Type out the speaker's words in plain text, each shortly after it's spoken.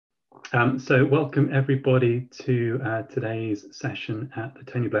So welcome everybody to today's session at the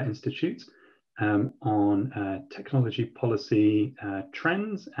Tony Blair Institute on technology policy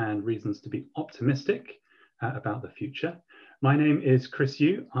trends and reasons to be optimistic about the future. My name is Chris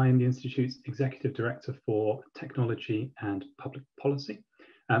Yu. I am the Institute's Executive Director for Technology and Public Policy.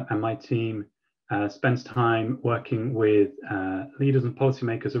 And my team spends time working with leaders and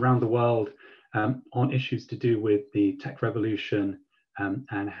policymakers around the world on issues to do with the tech revolution,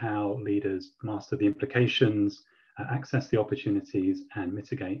 and how leaders master the implications, access the opportunities, and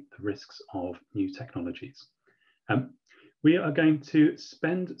mitigate the risks of new technologies. We are going to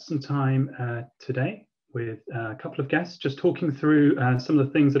spend some time today with a couple of guests, just talking through some of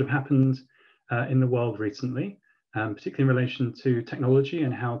the things that have happened in the world recently, particularly in relation to technology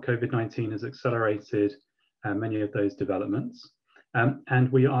and how COVID-19 has accelerated many of those developments.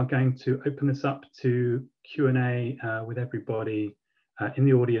 And we are going to open this up to Q&A with everybody in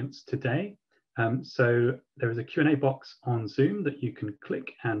the audience today. So there is a Q&A box on Zoom that you can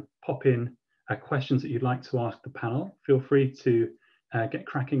click and pop in questions that you'd like to ask the panel. Feel free to get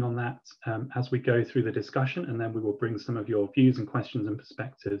cracking on that as we go through the discussion, and then we will bring some of your views and questions and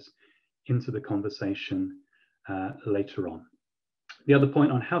perspectives into the conversation later on. The other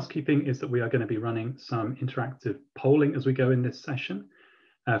point on housekeeping is that we are going to be running some interactive polling as we go in this session.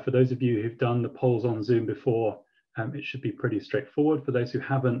 For those of you who've done the polls on Zoom before, it should be pretty straightforward. For those who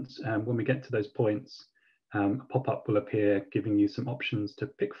haven't, when we get to those points, a pop-up will appear giving you some options to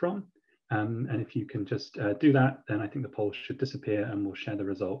pick from. And if you can just do that, then I think the poll should disappear and we'll share the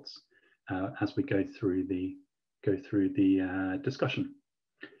results as we go through the discussion.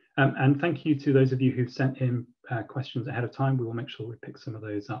 And thank you to those of you who've sent in questions ahead of time. We will make sure we pick some of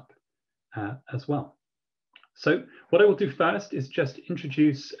those up as well. So what I will do first is just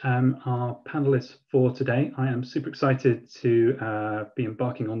introduce our panelists for today. I am super excited to be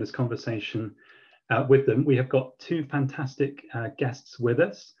embarking on this conversation with them. We have got two fantastic guests with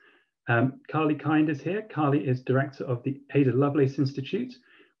us. Carly Kind is here. Carly is director of the Ada Lovelace Institute,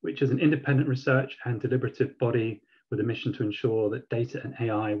 which is an independent research and deliberative body with a mission to ensure that data and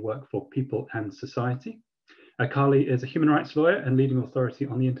AI work for people and society. Carly is a human rights lawyer and leading authority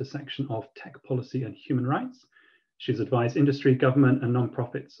on the intersection of tech policy and human rights. She's advised industry, government, and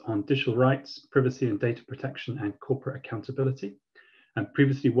nonprofits on digital rights, privacy and data protection, and corporate accountability, and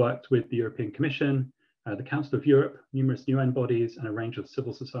previously worked with the European Commission, the Council of Europe, numerous UN bodies, and a range of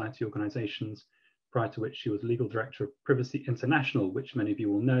civil society organizations, prior to which she was legal director of Privacy International, which many of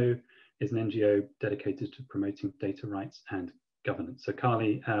you will know is an NGO dedicated to promoting data rights and governance. So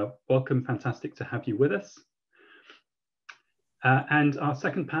Carly, welcome, fantastic to have you with us. And our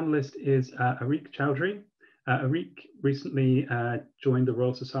second panelist is Areeq Chowdhury. Areeq recently joined the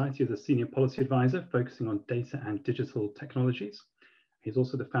Royal Society as a senior policy advisor, focusing on data and digital technologies. He's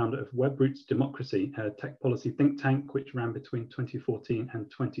also the founder of WebRoots Democracy, a tech policy think tank, which ran between 2014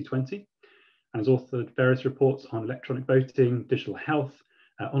 and 2020, and has authored various reports on electronic voting, digital health,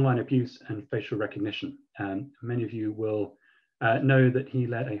 online abuse, and facial recognition. Many of you will know that he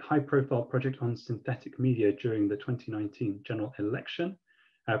led a high-profile project on synthetic media during the 2019 general election,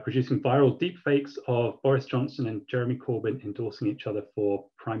 producing viral deepfakes of Boris Johnson and Jeremy Corbyn endorsing each other for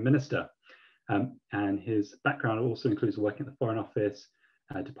Prime Minister. And his background also includes working at the Foreign Office,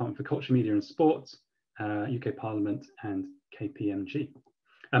 Department for Culture, Media and Sports, UK Parliament, and KPMG.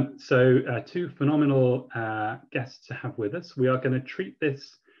 So two phenomenal guests to have with us. We are going to treat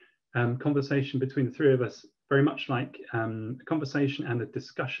this conversation between the three of us very much like a conversation and a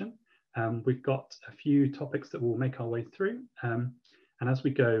discussion. We've got a few topics that we'll make our way through. And as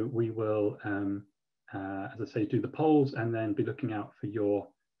we go, we will, as I say, do the polls and then be looking out for your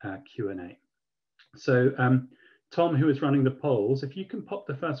Q&A. So Tom, who is running the polls, if you can pop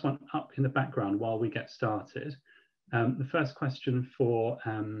the first one up in the background while we get started. The first question for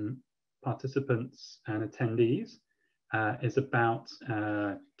participants and attendees is about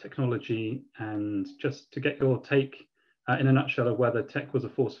technology, and just to get your take in a nutshell of whether tech was a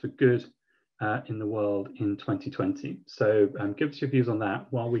force for good in the world in 2020. So give us your views on that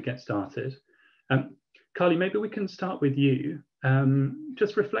while we get started. Carly, maybe we can start with you,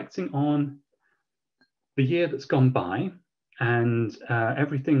 just reflecting on the year that's gone by and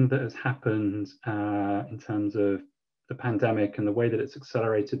everything that has happened in terms of the pandemic and the way that it's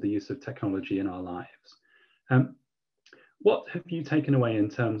accelerated the use of technology in our lives. What have you taken away in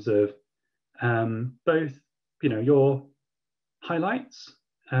terms of both, your highlights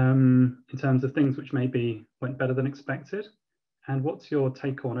in terms of things which maybe went better than expected, and what's your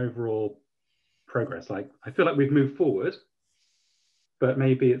take on overall progress? Like, I feel like we've moved forward, but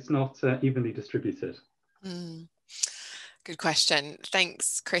maybe it's not evenly distributed. Good question.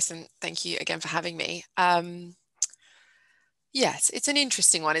 Thanks, Chris, and thank you again for having me. Yes, it's an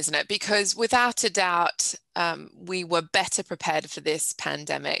interesting one, isn't it? Because without a doubt, we were better prepared for this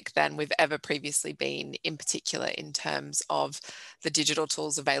pandemic than we've ever previously been, in particular in terms of the digital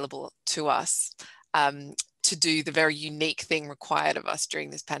tools available to us to do the very unique thing required of us during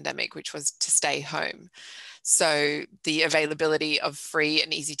this pandemic, which was to stay home. So the availability of free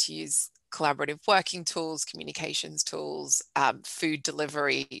and easy to use collaborative working tools, communications tools, food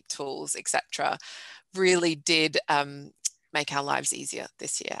delivery tools, etc., really did make our lives easier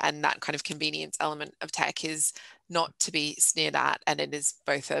this year. And that kind of convenience element of tech is not to be sneered at, and it is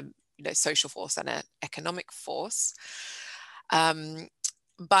both a social force and an economic force.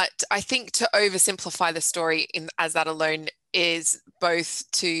 But I think to oversimplify the story as that alone is both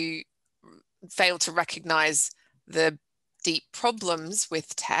to fail to recognize the deep problems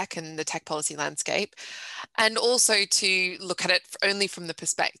with tech and the tech policy landscape, and also to look at it only from the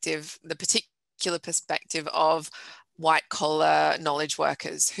particular perspective of white collar knowledge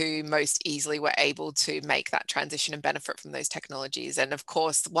workers who most easily were able to make that transition and benefit from those technologies. And of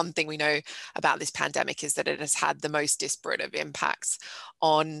course, one thing we know about this pandemic is that it has had the most disparate of impacts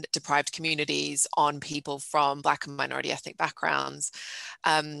on deprived communities, on people from Black and minority ethnic backgrounds,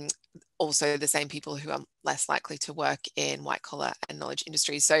 also the same people who are less likely to work in white collar and knowledge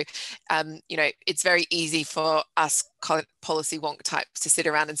industries. So, it's very easy for us policy wonk types to sit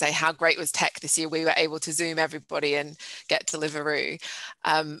around and say, how great was tech this year? We were able to Zoom everybody and get Deliveroo.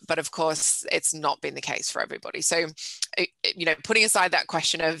 But of course, it's not been the case for everybody. So, putting aside that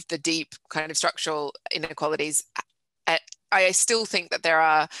question of the deep kind of structural inequalities, I still think that there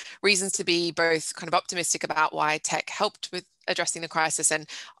are reasons to be both kind of optimistic about why tech helped with addressing the crisis. And,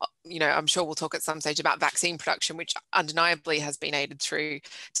 I'm sure we'll talk at some stage about vaccine production, which undeniably has been aided through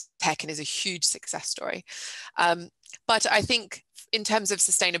tech and is a huge success story. But I think in terms of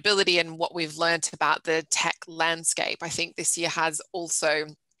sustainability and what we've learned about the tech landscape, I think this year has also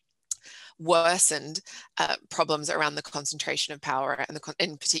worsened problems around the concentration of power and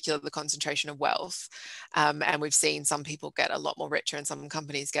in particular the concentration of wealth. And we've seen some people get a lot more richer and some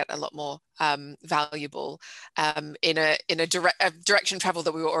companies get a lot more valuable in a direction of travel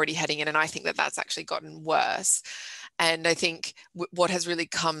that we were already heading in. And I think that that's actually gotten worse. And I think what has really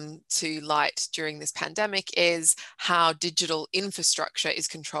come to light during this pandemic is how digital infrastructure is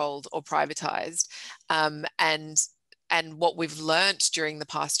controlled or privatized. And what we've learned during the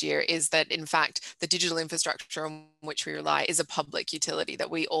past year is that, in fact, the digital infrastructure on which we rely is a public utility that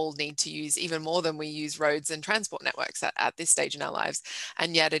we all need to use even more than we use roads and transport networks at this stage in our lives.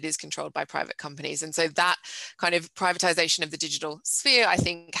 And yet it is controlled by private companies. And so that kind of privatization of the digital sphere, I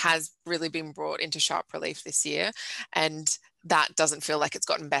think, has really been brought into sharp relief this year. And that doesn't feel like it's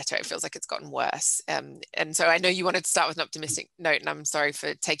gotten better. It feels like it's gotten worse. And so I know you wanted to start with an optimistic note, and I'm sorry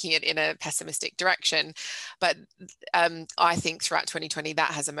for taking it in a pessimistic direction. But I think throughout 2020,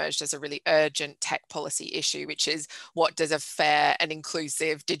 that has emerged as a really urgent tech policy issue, which is what does a fair and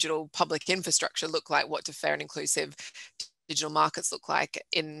inclusive digital public infrastructure look like? What do fair and inclusive digital markets look like?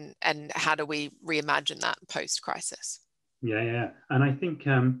 And how do we reimagine that post-crisis? Yeah. And I think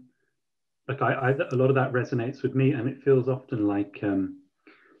a lot of that resonates with me, and it feels often like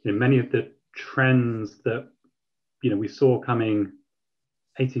many of the trends that we saw coming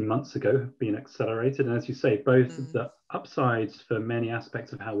 18 months ago have been accelerated. And as you say, both the upsides for many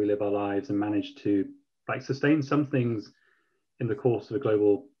aspects of how we live our lives and manage to sustain some things in the course of a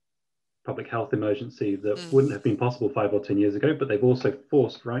global public health emergency that wouldn't have been possible 5 or 10 years ago, but they've also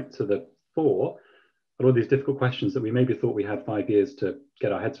forced right to the fore a lot of these difficult questions that we maybe thought we had 5 years to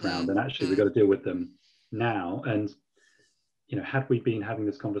get our heads around, and actually we've got to deal with them now. And had we been having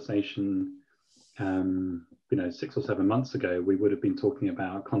this conversation 6 or 7 months ago, we would have been talking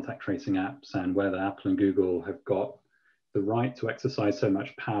about contact tracing apps and whether Apple and Google have got the right to exercise so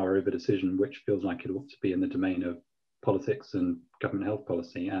much power over decision, which feels like it ought to be in the domain of politics and government health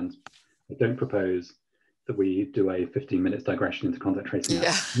policy. And I don't propose that we do a 15 minutes digression into contact tracing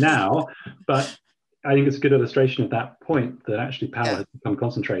apps now, but I think it's a good illustration of that point, that actually power has become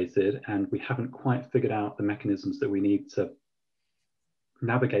concentrated and we haven't quite figured out the mechanisms that we need to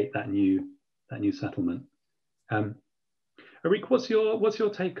navigate that new settlement. Areeq, what's your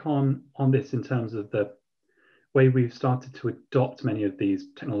take on this in terms of the way we've started to adopt many of these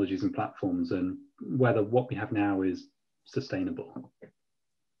technologies and platforms, and whether what we have now is sustainable?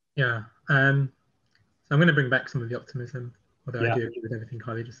 Yeah, so I'm going to bring back some of the optimism, although I do agree with everything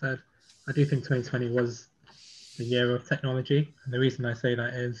Carly just said. I do think 2020 was the year of technology. And the reason I say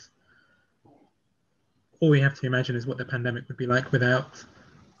that is all we have to imagine is what the pandemic would be like without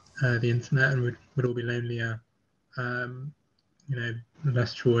the internet, and we'd all be lonelier, you know,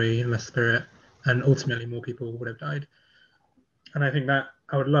 less joy, less spirit, and ultimately more people would have died. And I think that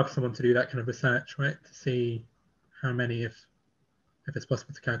I would love someone to do that kind of research, right, to see how many, if it's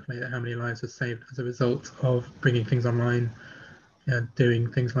possible to calculate it, how many lives were saved as a result of bringing things online,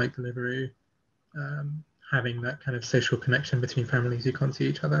 doing things like Deliveroo, having that kind of social connection between families who can't see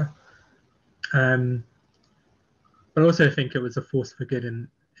each other. But I also think it was a force for good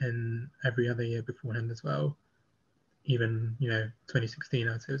in every other year beforehand as well. Even, you know, 2016,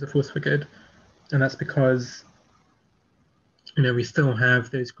 I'd say it was a force for good. And that's because, you know, we still have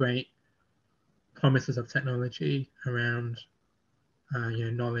those great promises of technology around, you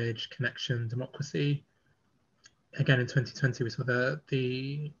know, knowledge, connection, democracy. Again, in 2020, we saw the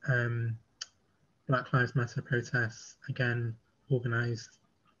Black Lives Matter protests, again, organized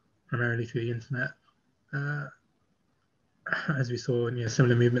primarily through the internet. As we saw in, you know,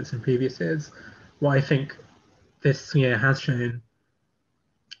 similar movements in previous years. What I think this year has shown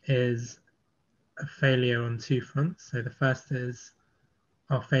is a failure on two fronts. So the first is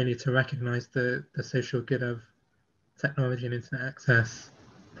our failure to recognize the social good of technology and internet access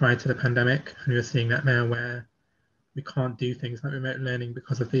prior to the pandemic. And we're seeing that now where we can't do things like remote learning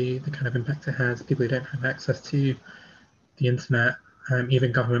because of the kind of impact it has. People who don't have access to the internet,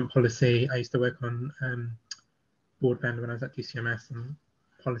 even government policy. I used to work on broadband when I was at DCMS, and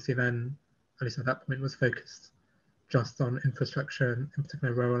policy then, at least at that point, was focused just on infrastructure, in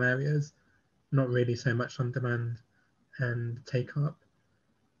particular rural areas, not really so much on demand and take up.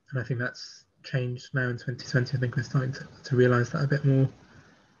 And I think that's changed now in 2020. I think we're starting to realise that a bit more.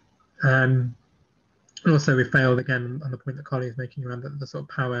 And also we failed again on the point that Carly is making around the sort of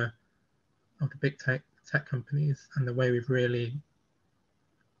power of the big tech companies and the way we've really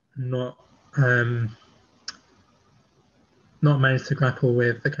not managed to grapple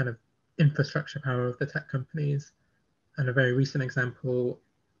with the kind of infrastructure power of the tech companies. And a very recent example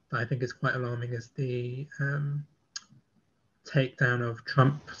that I think is quite alarming is the takedown of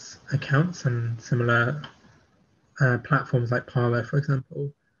Trump's accounts and similar platforms like Parler, for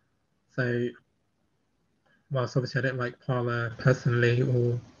example. So whilst obviously I don't like Parler personally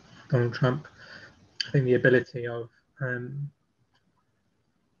or Donald Trump, I think the ability of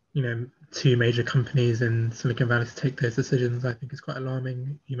you know, two major companies in Silicon Valley to take those decisions, I think is quite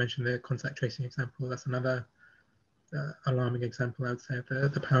alarming. You mentioned the contact tracing example. That's another alarming example, I would say, of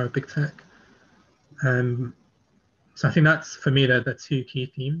the power of big tech. So I think that's, for me, the two key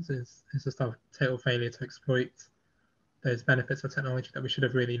themes is just our total failure to exploit those benefits of technology that we should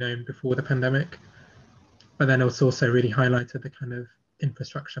have really known before the pandemic. But then it's also really highlighted the kind of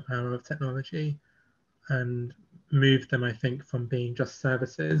infrastructure power of technology and moved them, I think, from being just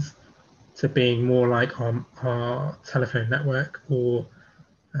services to being more like our telephone network or,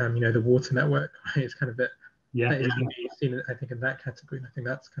 you know, the water network. Right? It's kind of it. Yeah. It should be seen, I think, in that category. And I think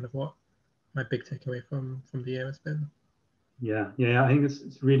that's kind of what my big takeaway from the year has been. Yeah. I think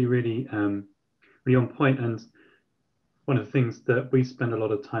it's really, really, really on point. And one of the things that we spend a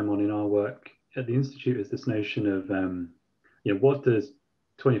lot of time on in our work at the Institute is this notion of, you know, what does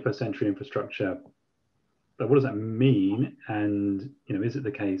 21st century infrastructure, but what does that mean? And, you know, is it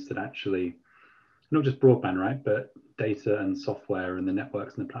the case that actually not just broadband, right, but data and software and the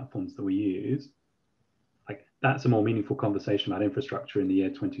networks and the platforms that we use, like that's a more meaningful conversation about infrastructure in the year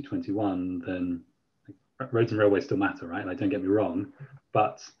 2021 than like, roads and railways still matter, right? Like, don't get me wrong,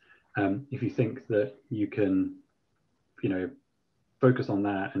 but if you think that you can, you know, focus on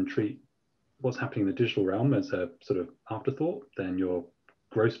that and treat what's happening in the digital realm as a sort of afterthought, then you're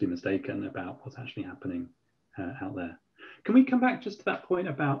grossly mistaken about what's actually happening out there. Can we come back just to that point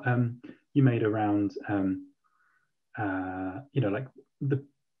about you made around you know, like the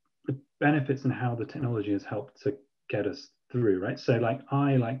benefits and how the technology has helped to get us through, right? So like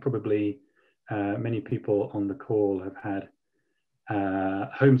probably many people on the call have had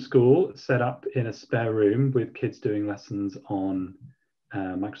homeschool set up in a spare room with kids doing lessons on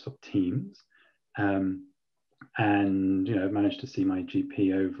Microsoft Teams. And, you know, managed to see my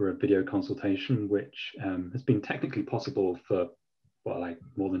GP over a video consultation, which has been technically possible for, well, like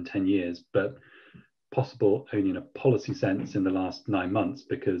more than 10 years, but possible only in a policy sense in the last 9 months,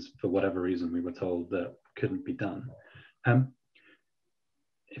 because for whatever reason we were told that couldn't be done.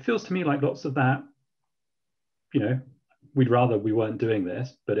 It feels to me like lots of that, you know, we'd rather we weren't doing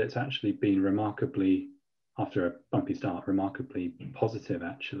this, but it's actually been remarkably, after a bumpy start, remarkably positive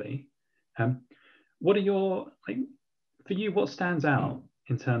actually. What are your, like, for you, what stands out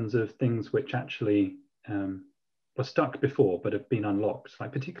in terms of things which actually were stuck before but have been unlocked,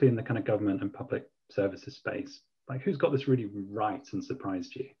 like particularly in the kind of government and public services space? Like, who's got this really right and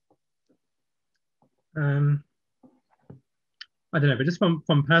surprised you? I don't know, but just from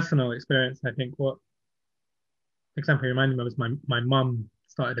personal experience, I think what example you reminded me of was my mum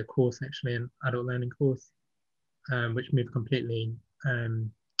started a course, actually, an adult learning course, which moved completely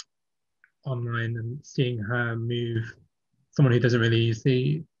online, and seeing her move, someone who doesn't really use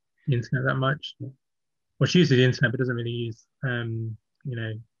the internet that much. Well, she uses the internet, but doesn't really use, you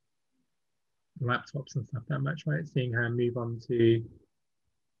know, laptops and stuff that much, right? Seeing her move on to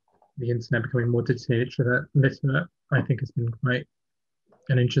the internet, becoming more digitally literate, I think has been quite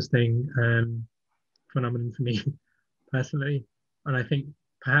an interesting phenomenon for me personally. And I think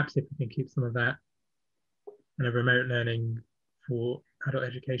perhaps if we can keep some of that kind of remote learning for adult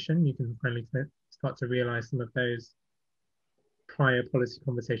education, you can finally start to realize some of those prior policy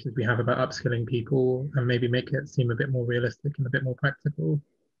conversations we have about upskilling people and maybe make it seem a bit more realistic and a bit more practical.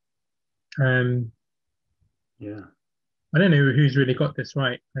 Yeah. I don't know who's really got this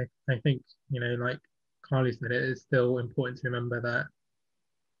right. I think, you know, like Carly said, it is still important to remember that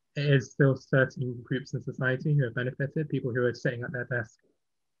it is still certain groups in society who have benefited, people who are sitting at their desk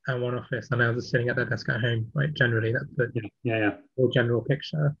at one office and others sitting at their desk at home, right? Generally, that's the whole general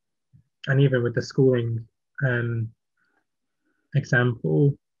picture. And even with the schooling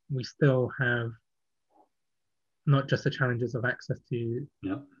example, we still have not just the challenges of access to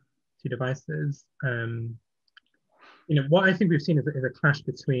devices. You know, what I think we've seen is a clash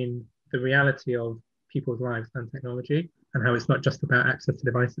between the reality of people's lives and technology, and how it's not just about access to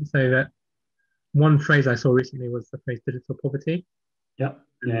devices. So that one phrase I saw recently was the phrase digital poverty.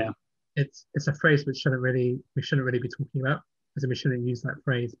 It's a phrase which we shouldn't really be talking about, as in we shouldn't use that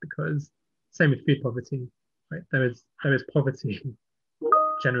phrase, because same with food poverty, right? There is poverty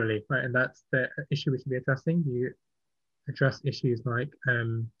generally, right? And that's the issue we should be addressing. You address issues like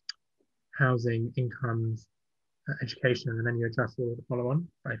housing, incomes, education, and then you address all the follow-on.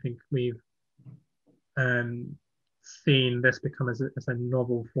 I think we've seen this become as a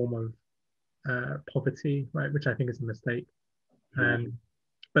novel form of poverty, right? Which I think is a mistake.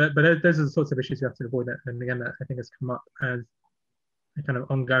 But those are the sorts of issues you have to avoid. And again, that I think has come up as a kind of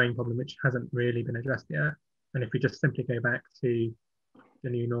ongoing problem which hasn't really been addressed yet. And if we just simply go back to the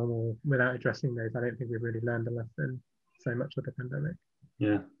new normal without addressing those, I don't think we've really learned a lesson so much of the pandemic.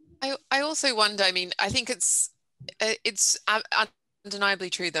 Yeah. I also wonder, I mean, I think it's undeniably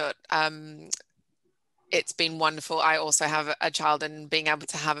true that it's been wonderful. I also have a child, and being able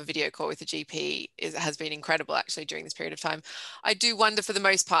to have a video call with a GP has been incredible actually during this period of time. I do wonder for the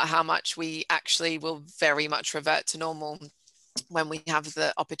most part how much we actually will very much revert to normal when we have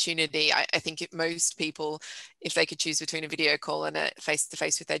the opportunity. I think most people, if they could choose between a video call and a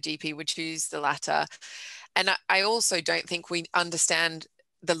face-to-face with their GP, would choose the latter. And I also don't think we understand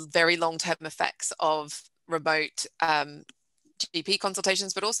the very long-term effects of remote GP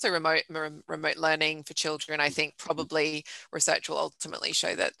consultations, but also remote learning for children. I think probably research will ultimately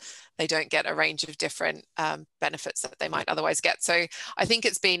show that they don't get a range of different benefits that they might otherwise get. So I think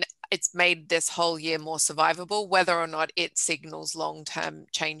it's made this whole year more survivable. Whether or not it signals long-term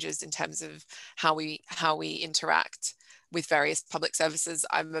changes in terms of how we interact with various public services,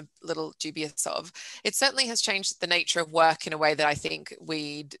 I'm a little dubious of. It certainly has changed the nature of work in a way that I think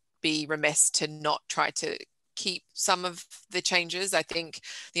we'd be remiss to not try to keep some of the changes. I think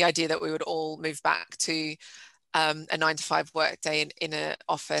the idea that we would all move back to a 9-to-5 workday in an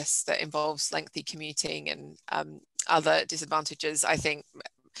office that involves lengthy commuting and other disadvantages, I think,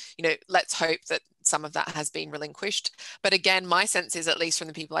 you know, let's hope that some of that has been relinquished. But again, my sense is, at least from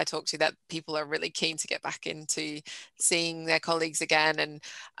the people I talk to, that people are really keen to get back into seeing their colleagues again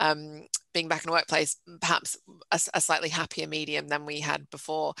and being back in the workplace, perhaps a slightly happier medium than we had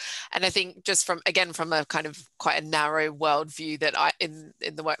before. And I think just from a kind of quite a narrow world view that in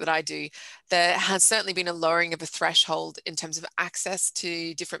the work that I do, there has certainly been a lowering of a threshold in terms of access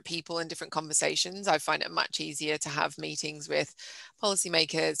to different people and different conversations. I find it much easier to have meetings with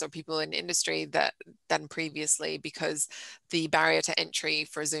policymakers or people in industry than previously, because the barrier to entry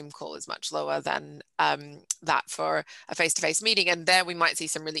for a Zoom call is much lower than that for a face-to-face meeting. And there we might see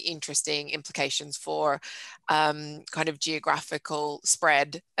some really interesting implications for kind of geographical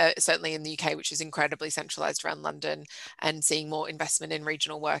spread, certainly in the UK, which is incredibly centralized around London, and seeing more investment in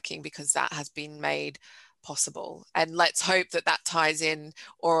regional working because that has been made possible. And let's hope that that ties in,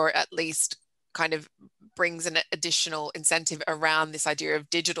 or at least kind of brings an additional incentive around this idea of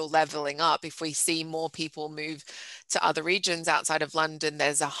digital leveling up. If we see more people move to other regions outside of London,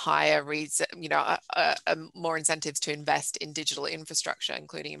 there's a higher reason, you know, more incentives to invest in digital infrastructure,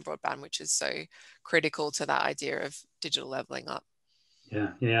 including in broadband, which is so critical to that idea of digital leveling up.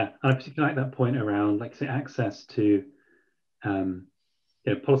 Yeah. And I particularly like that point around, like, say, access to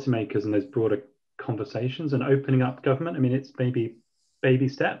policymakers and those broader conversations and opening up government. I mean, it's maybe baby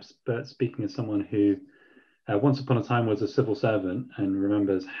steps, but speaking as someone who once upon a time was a civil servant and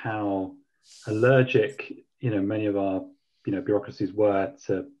remembers how allergic, many of our, bureaucracies were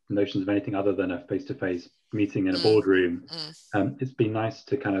to notions of anything other than a face-to-face meeting in a boardroom. It's been nice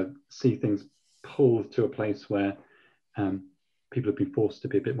to kind of see things pulled to a place where people have been forced to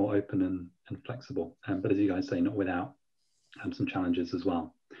be a bit more open and flexible. But as you guys say, not without some challenges as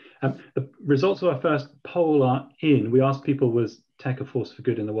well. The results of our first poll are in. We asked people, was tech a force for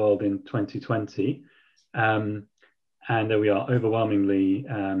good in the world in 2020? And there we are, overwhelmingly,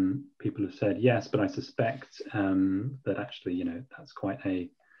 people have said yes, but I suspect that actually, that's quite a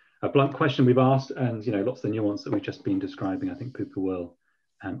blunt question we've asked, and, lots of the nuance that we've just been describing, I think people will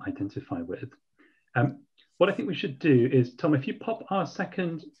identify with. What I think we should do is, Tom, if you pop our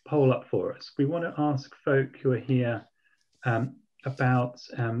second poll up for us, we want to ask folk who are here about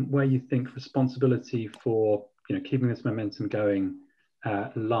where you think responsibility for, keeping this momentum going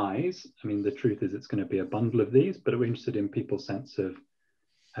lies. I mean, the truth is it's going to be a bundle of these, but we're interested in people's sense of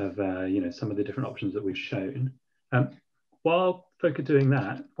some of the different options that we've shown. While folk are doing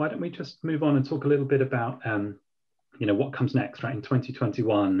that, why don't we just move on and talk a little bit about what comes next, right, in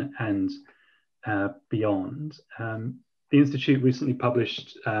 2021 and beyond. The Institute recently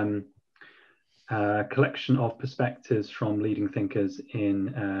published a collection of perspectives from leading thinkers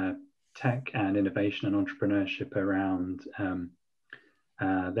in tech and innovation and entrepreneurship around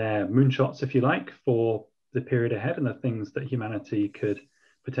their moonshots, if you like, for the period ahead and the things that humanity could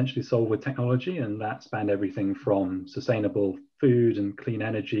potentially solve with technology. And that spanned everything from sustainable food and clean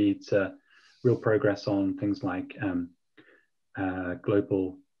energy to real progress on things like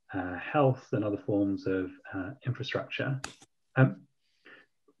global health and other forms of infrastructure.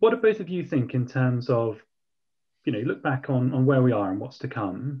 What do both of you think in terms of, look back on where we are and what's to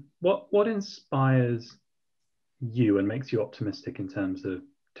come? What inspires you and makes you optimistic in terms of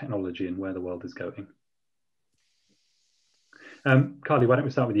technology and where the world is going? Carly, why don't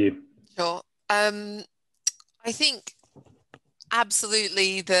we start with you? Sure. I think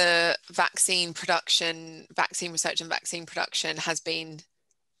absolutely the vaccine research and vaccine production has been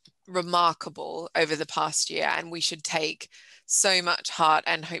remarkable over the past year, and we should take so much heart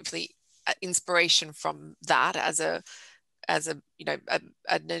and hopefully inspiration from that as an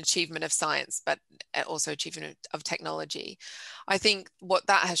achievement of science, but also achievement of technology. I think what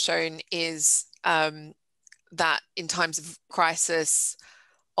that has shown is that in times of crisis,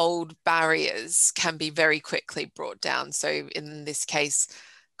 old barriers can be very quickly brought down. So in this case,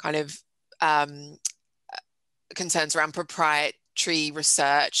 kind of concerns around proprietary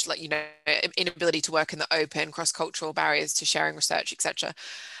research, like, inability to work in the open, cross-cultural barriers to sharing research, etc.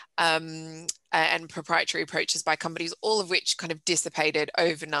 And proprietary approaches by companies, all of which kind of dissipated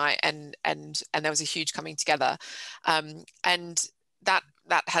overnight, and there was a huge coming together, and that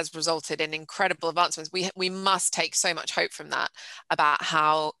has resulted in incredible advancements. We must take so much hope from that about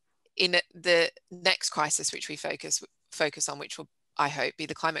how in the next crisis which we focus on, which will, I hope, be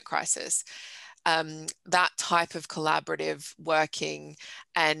the climate crisis, that type of collaborative working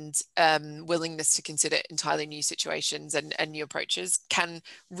and willingness to consider entirely new situations and new approaches can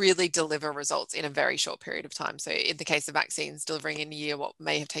really deliver results in a very short period of time. So in the case of vaccines, delivering in a year what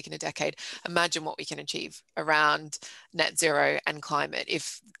may have taken a decade, imagine what we can achieve around net zero and climate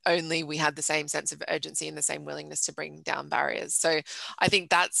if only we had the same sense of urgency and the same willingness to bring down barriers. So I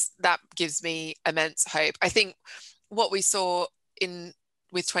think that gives me immense hope. I think what we saw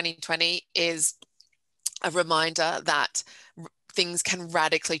with 2020 is a reminder that things can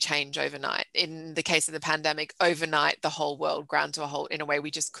radically change overnight. In the case of the pandemic, overnight, the whole world ground to a halt in a way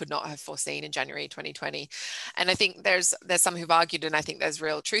we just could not have foreseen in January 2020. And I think there's some who've argued, and I think there's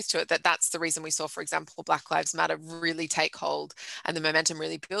real truth to it, that that's the reason we saw, for example, Black Lives Matter really take hold and the momentum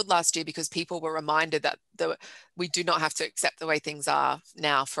really build last year, because people were reminded that we do not have to accept the way things are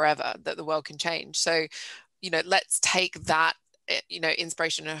now forever, that the world can change. So, let's take that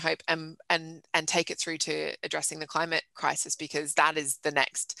inspiration and hope and take it through to addressing the climate crisis, because that is the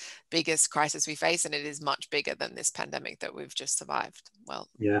next biggest crisis we face, and it is much bigger than this pandemic that we've just survived. Well,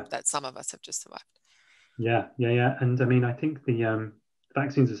 yeah, that some of us have just survived. Yeah. And I mean, I think the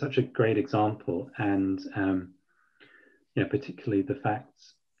vaccines are such a great example, and particularly the fact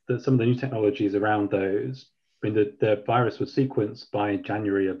that some of the new technologies around those. I mean, the virus was sequenced by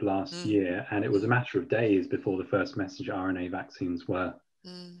January of last year, and it was a matter of days before the first messenger RNA vaccines were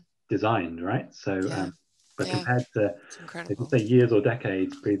designed, right? So, but compared to, if you say, years or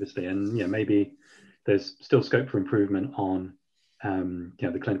decades previously, and maybe there's still scope for improvement on,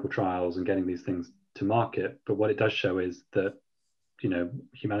 the clinical trials and getting these things to market. But what it does show is that,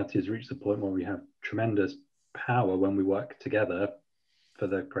 humanity has reached the point where we have tremendous power when we work together for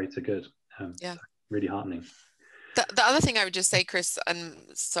the greater good. Yeah. Really heartening. The other thing I would just say, Chris, and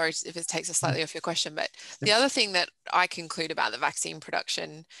sorry if it takes us slightly off your question, but the other thing that I conclude about the vaccine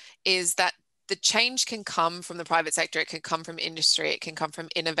production is that the change can come from the private sector, it can come from industry, it can come from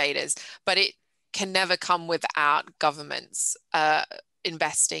innovators, but it can never come without governments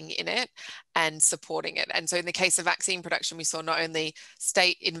investing in it and supporting it. And so in the case of vaccine production, we saw not only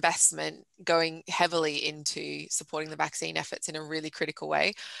state investment going heavily into supporting the vaccine efforts in a really critical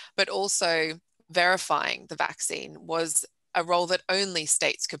way, but also verifying the vaccine was a role that only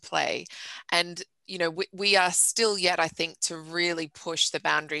states could play. And you know, we are still yet, I think, to really push the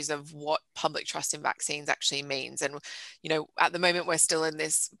boundaries of what public trust in vaccines actually means. And, you know, at the moment, we're still in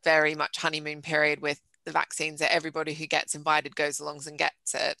this very much honeymoon period with the vaccines that everybody who gets invited goes along and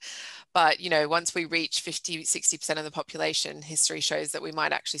gets it. But, you know, once we reach 50, 60% of the population, history shows that we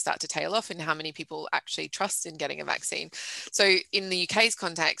might actually start to tail off in how many people actually trust in getting a vaccine. So in the UK's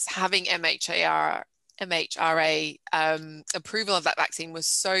context, having MHRA approval of that vaccine was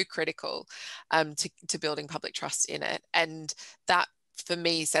so critical to building public trust in it. And that, for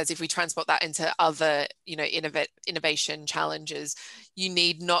me, says if we transport that into other, you know, innovation challenges, you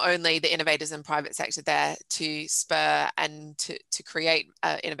need not only the innovators and private sector there to spur and to create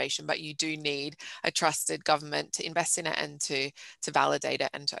innovation, but you do need a trusted government to invest in it and to validate it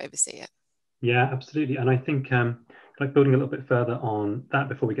and to oversee it. Yeah, absolutely. And I think like building a little bit further on that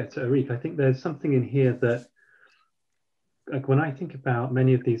before we get to Areeq, I think there's something in here that, like, when I think about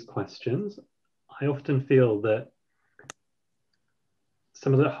many of these questions, I often feel that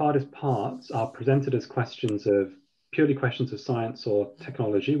some of the hardest parts are presented as purely questions of science or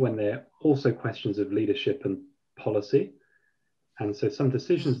technology, when they're also questions of leadership and policy. And so some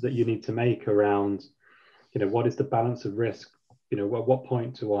decisions that you need to make around, you know, what is the balance of risk? You know, at what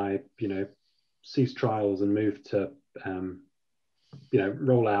point do I, you know, cease trials and move to, you know,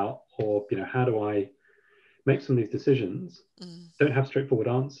 roll out, or, you know, how do I make some of these decisions? Don't have straightforward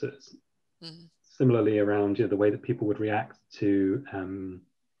answers. Similarly, around, you know, the way that people would react to, you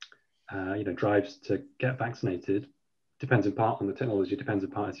know, drives to get vaccinated depends in part on the technology, depends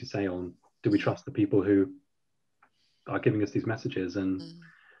in part, as you say, on do we trust the people who are giving us these messages, and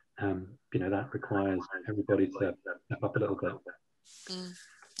you know, that requires everybody to step up a little bit.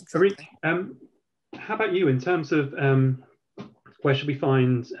 Exactly. Areeq, how about you in terms of where should we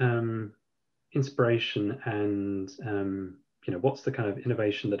find inspiration, and you know, what's the kind of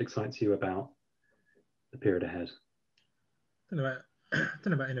innovation that excites you about the period ahead? I don't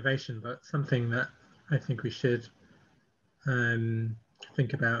know about innovation, but something that I think we should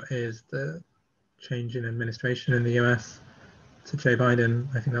think about is the change in administration in the US to Joe Biden.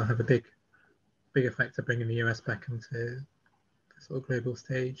 I think that'll have a big effect of bringing the US back into the sort of global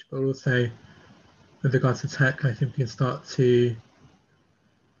stage. But also, with regards to tech, I think we can start to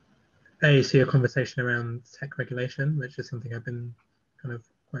see a conversation around tech regulation, which is something I've been kind of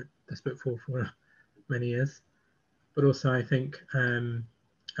quite desperate for many years. But also, I think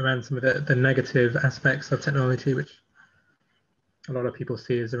around some of the negative aspects of technology, which a lot of people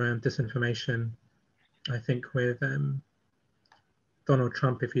see as around disinformation. I think with Donald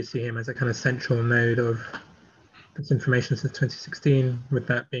Trump, if you see him as a kind of central node of disinformation since 2016, with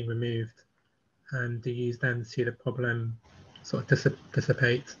that being removed, and do you then see the problem sort of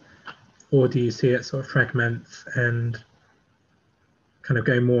dissipate, or do you see it sort of fragment and kind of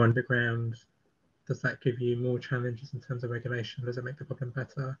go more underground? Does that give you more challenges in terms of regulation? Does it make the problem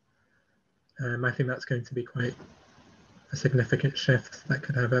better? I think that's going to be quite a significant shift that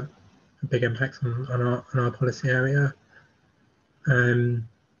could have a big impact on our policy area.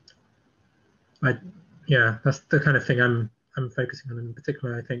 Yeah, that's the kind of thing I'm focusing on in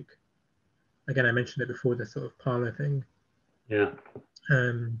particular. I think, again, I mentioned it before, the sort of parlor thing. Yeah.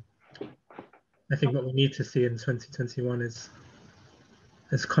 I think what we need to see in 2021 is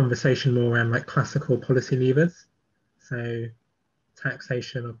conversation more around like classical policy levers. So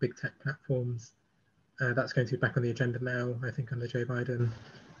taxation of big tech platforms, that's going to be back on the agenda now, I think, under Joe Biden,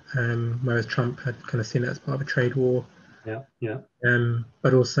 whereas Trump had kind of seen it as part of a trade war. Yeah.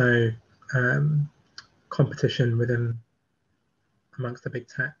 But also competition amongst the big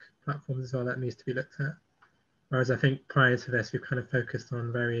tech platforms as well, that needs to be looked at. Whereas I think prior to this, we've kind of focused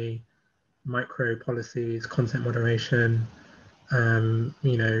on very micro policies, content moderation,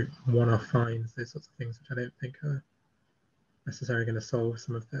 you know, one-off fines, those sorts of things, which I don't think are necessarily going to solve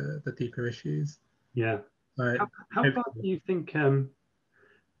some of the deeper issues. Yeah. How far do you think,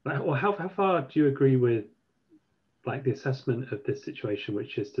 or how far do you agree with like the assessment of this situation,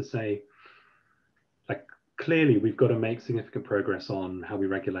 which is to say, like, clearly we've got to make significant progress on how we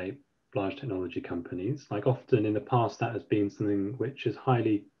regulate large technology companies. Like often in the past, that has been something which is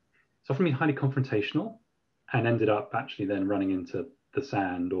it's often been highly confrontational and ended up actually then running into the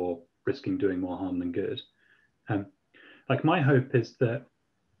sand or risking doing more harm than good. Like my hope is that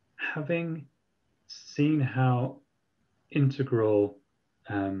having seen how integral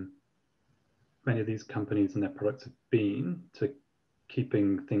many of these companies and their products have been to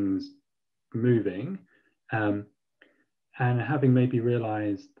keeping things moving, and having maybe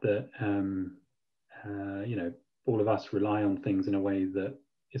realized that all of us rely on things in a way that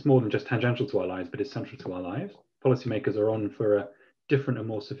is more than just tangential to our lives, but is central to our lives. Policymakers are on for a different and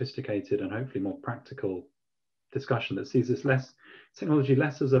more sophisticated and hopefully more practical discussion that sees this technology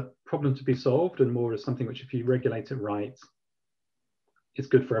less as a problem to be solved and more as something which, if you regulate it right, it's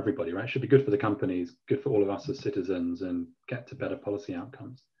good for everybody, right? It should be good for the companies, good for all of us as citizens, and get to better policy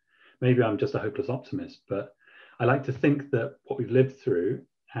outcomes. Maybe I'm just a hopeless optimist, but I like to think that what we've lived through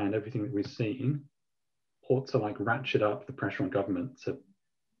and everything that we've seen ought to like ratchet up the pressure on government to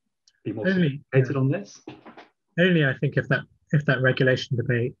be more sophisticated on this. Only I think if that regulation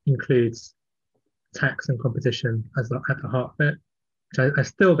debate includes tax and competition as at the heart of it, which I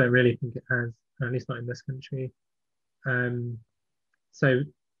still don't really think it has, at least not in this country. So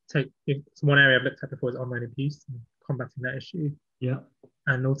one area I've looked at before is online abuse and combating that issue. Yeah.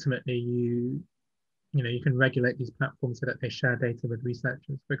 And ultimately you can regulate these platforms so that they share data with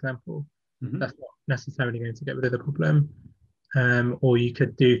researchers, for example. Mm-hmm. That's not necessarily going to get rid of the problem. Or you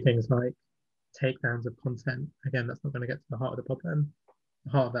could do things like takedowns of content. Again, that's not going to get to the heart of the problem.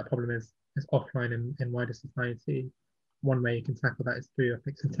 The heart of that problem is offline in wider society. One way you can tackle that is through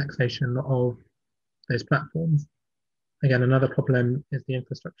effective taxation of those platforms. Again, another problem is the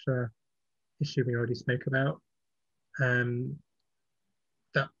infrastructure issue we already spoke about.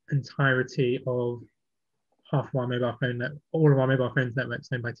 The entirety of all of our mobile phones networks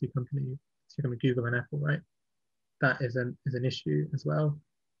owned by two companies, Google and Apple, right? That is an issue as well.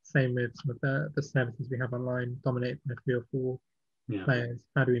 Same with some of the services we have online, dominated by 3 or 4 players.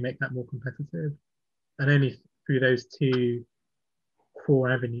 How do we make that more competitive? And only through those two core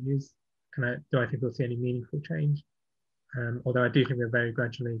avenues do I think we'll see any meaningful change. Although I do think we're very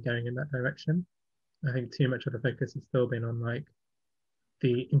gradually going in that direction. I think too much of the focus has still been on like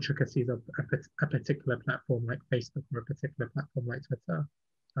the intricacies of a particular platform like Facebook or a particular platform like Twitter,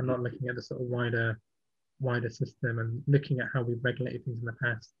 and not looking at the sort of wider system and looking at how we've regulated things in the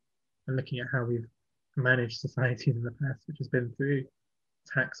past and looking at how we've managed societies in the past, which has been through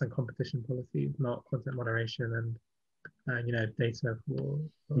tax and competition policies, not content moderation and data for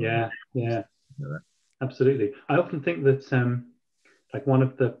absolutely. I often think that like one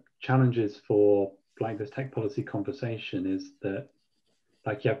of the challenges for like this tech policy conversation is that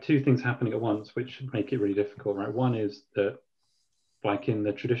like you have two things happening at once, which make it really difficult, right? One is that like in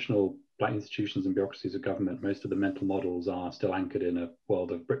the traditional like institutions and bureaucracies of government, most of the mental models are still anchored in a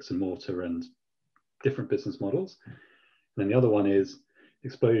world of bricks and mortar and different business models. And then the other one is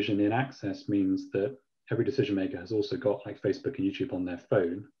explosion in access means that every decision maker has also got like Facebook and YouTube on their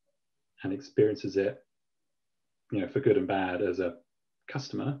phone and experiences it, for good and bad as a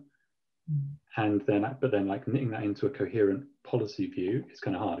customer. And then, but then like knitting that into a coherent policy view is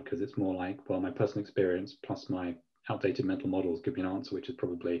kind of hard because it's more like, well, my personal experience plus my outdated mental models give me an answer, which is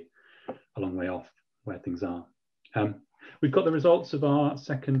probably a long way off where things are. We've got the results of our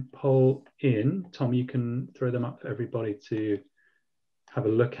second poll in. Tom, you can throw them up for everybody to have a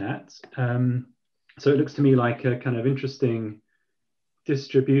look at. So it looks to me like a kind of interesting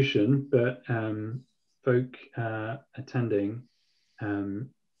distribution, but folk attending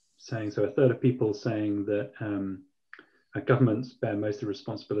saying, so a third of people saying that governments bear most of the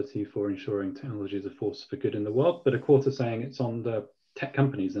responsibility for ensuring technology is a force for good in the world, but a quarter saying it's on the tech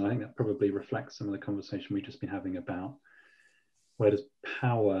companies. And I think that probably reflects some of the conversation we've just been having about where does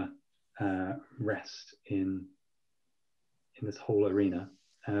power rest in this whole arena.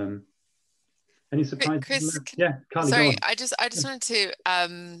 Any surprises? Chris, yeah, Carly, sorry, I just wanted to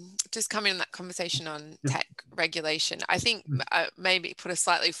just come in that conversation on tech regulation. I think maybe put a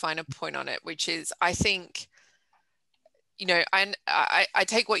slightly finer point on it, which is I think, I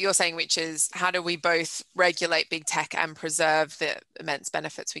take what you're saying, which is how do we both regulate big tech and preserve the immense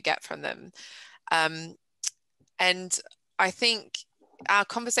benefits we get from them? And I think our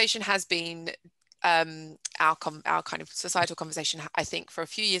conversation has been our kind of societal conversation, I think, for a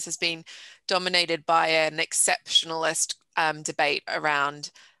few years has been dominated by an exceptionalist debate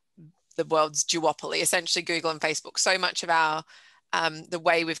around the world's duopoly, essentially Google and Facebook. So much of our the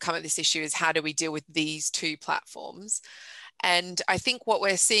way we've come at this issue is how do we deal with these two platforms? And I think what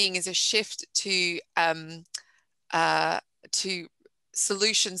we're seeing is a shift to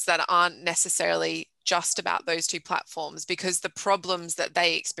solutions that aren't necessarily just about those two platforms, because the problems that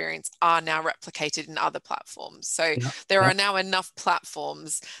they experience are now replicated in other platforms. So there are now enough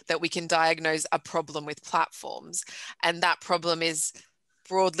platforms that we can diagnose a problem with platforms, and that problem is,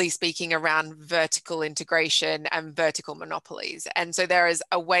 broadly speaking, around vertical integration and vertical monopolies. And so there is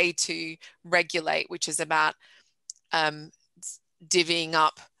a way to regulate, which is about divvying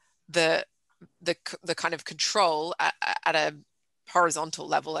up the kind of control at a horizontal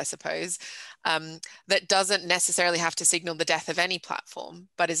level, I suppose, that doesn't necessarily have to signal the death of any platform,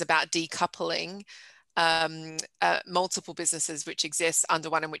 but is about decoupling multiple businesses which exist under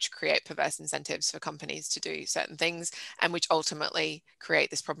one, and which create perverse incentives for companies to do certain things, and which ultimately create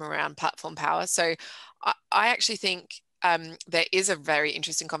this problem around platform power. So I actually think there is a very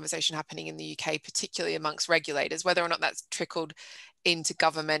interesting conversation happening in the UK, particularly amongst regulators, whether or not that's trickled into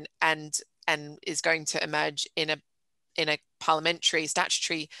government and is going to emerge in a parliamentary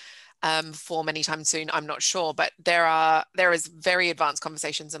statutory form anytime soon, I'm not sure. But there is very advanced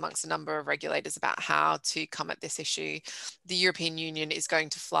conversations amongst a number of regulators about how to come at this issue. The European Union is going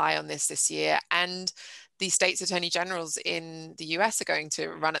to fly on this year, and the states attorney generals in the US are going to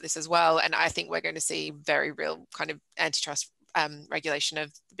run at this as well. And I think we're going to see very real kind of antitrust regulation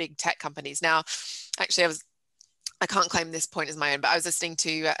of big tech companies. Now, actually, I can't claim this point as my own, but I was listening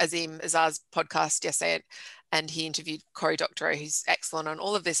to Azim Azar's podcast yesterday, and he interviewed Cory Doctorow, who's excellent on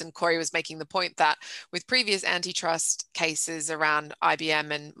all of this. And Cory was making the point that with previous antitrust cases around IBM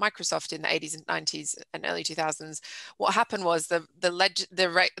and Microsoft in the 80s and 90s and early 2000s, what happened was the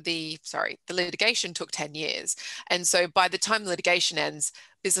litigation took 10 years. And so by the time the litigation ends,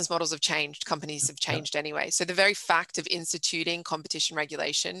 business models have changed, companies have changed anyway. So the very fact of instituting competition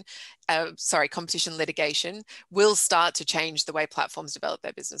litigation will start to change the way platforms develop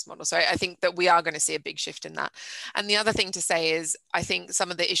their business model. So I think that we are going to see a big shift in that. And the other thing to say is, I think some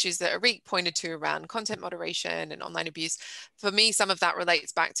of the issues that Areeq pointed to around content moderation and online abuse, for me, some of that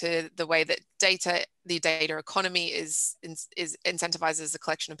relates back to the way that the data economy incentivizes the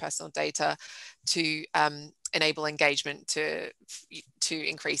collection of personal data to enable engagement, to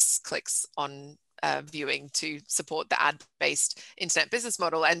increase clicks on viewing, to support the ad-based internet business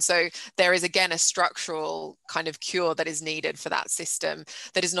model. And so there is, again, a structural kind of cure that is needed for that system,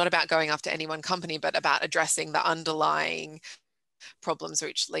 that is not about going after any one company, but about addressing the underlying problems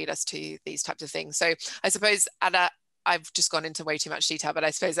which lead us to these types of things. So I suppose I've just gone into way too much detail, but I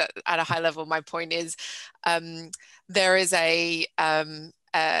suppose at a high level, my point is there is a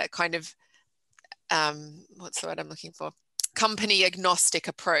kind of what's the word I'm looking for? Company agnostic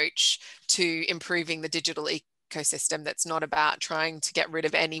approach to improving the digital ecosystem, that's not about trying to get rid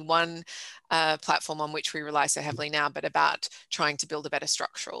of any one platform on which we rely so heavily now, but about trying to build a better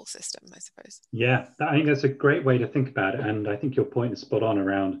structural system, I suppose. Yeah, I think that's a great way to think about it. And I think your point is spot on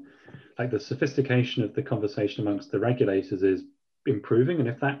around like the sophistication of the conversation amongst the regulators is improving. And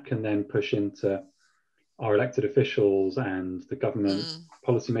if that can then push into our elected officials and the government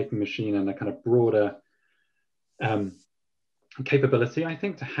policymaking machine and a kind of broader capability, I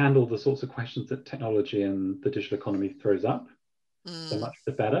think, to handle the sorts of questions that technology and the digital economy throws up, so much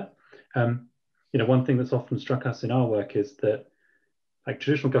the better. One thing that's often struck us in our work is that like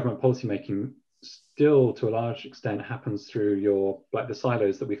traditional government policymaking still to a large extent happens through the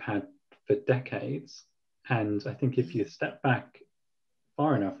silos that we've had for decades. And I think if you step back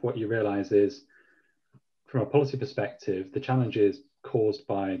far enough, what you realize is, from a policy perspective, the challenges caused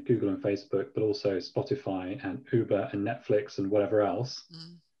by Google and Facebook, but also Spotify and Uber and Netflix and whatever else,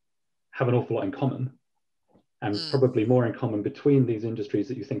 have an awful lot in common, and probably more in common between these industries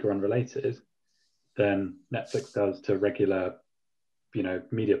that you think are unrelated than Netflix does to regular,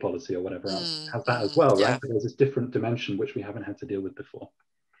 media policy or whatever else. Has that as well, right? But there's this different dimension which we haven't had to deal with before.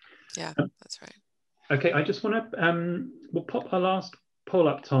 Yeah, that's right. Okay, I just want to, we'll pop our last poll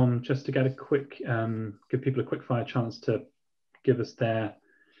up, Tom, just to get give people a quick fire chance to give us their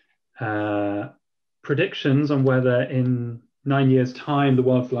predictions on whether in 9 years' time the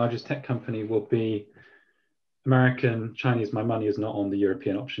world's largest tech company will be American, Chinese. My money is not on the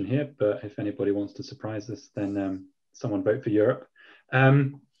European option here, but if anybody wants to surprise us, then someone vote for Europe.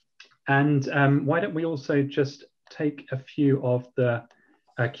 And why don't we also just take a few of the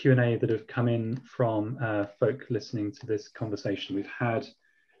Q&A that have come in from folk listening to this conversation. We've had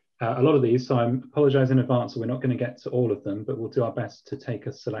a lot of these, so I apologize in advance that we're not going to get to all of them, but we'll do our best to take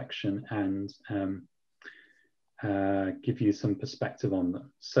a selection and give you some perspective on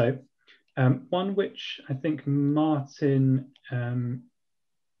them. So one which I think Martin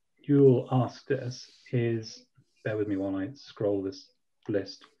Yule asked us is, bear with me while I scroll this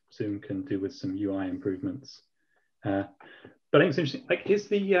list, Zoom can do with some UI improvements. But I think it's interesting. Like, is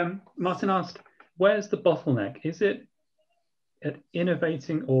the Martin asked, where's the bottleneck? Is it at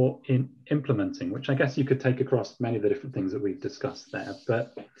innovating or in implementing? Which I guess you could take across many of the different things that we've discussed there.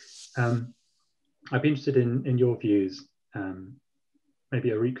 But I'd be interested in your views. Maybe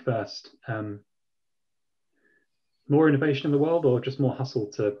Areeq first. More innovation in the world, or just more hustle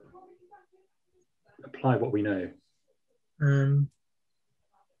to apply what we know?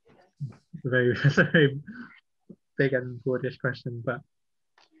 It's a very big and broadish question, but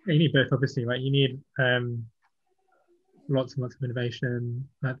you need both, obviously, right? You need lots and lots of innovation.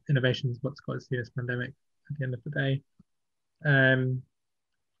 That innovation is what's got us through this pandemic at the end of the day.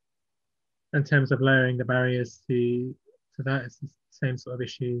 In terms of lowering the barriers to that, it's the same sort of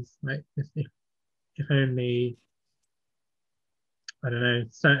issues, right? If only, I don't know,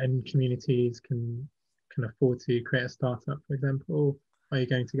 certain communities can afford to create a startup, for example, are you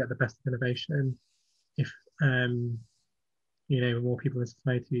going to get the best of innovation? If more people in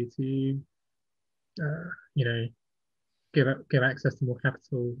society to give access to more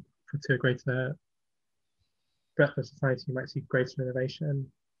capital to a greater breadth of society, you might see greater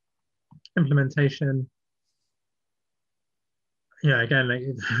innovation. Implementation, again,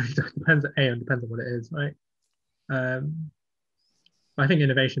 it depends on what it is, right? I think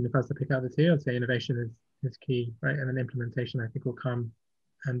innovation, if I was to pick out the two, I'd say innovation is key, right? And then implementation, I think, will come,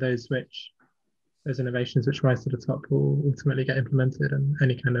 and those innovations which rise to the top will ultimately get implemented, and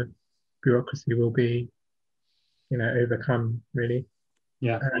any kind of bureaucracy will be, overcome, really.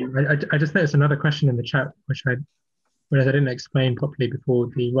 Yeah. I just noticed another question in the chat, which I didn't explain properly before.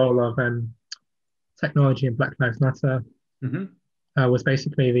 The role of technology in Black Lives Matter was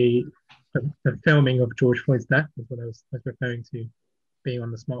basically the filming of George Floyd's death, is what I was referring to, being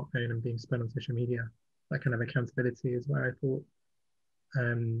on the smartphone and being spread on social media. That kind of accountability is where I thought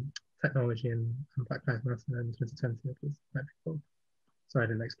technology and Black Lives Matter in 2020 was quite cool. Sorry, I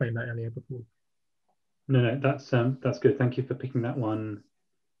didn't explain that earlier before. No, that's good. Thank you for picking that one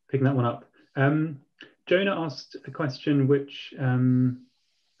up. Jonah asked a question which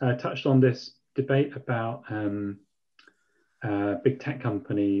touched on this debate about big tech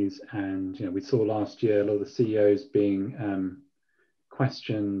companies, and we saw last year a lot of the CEOs being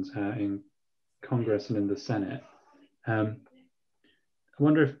questioned in Congress and in the Senate. I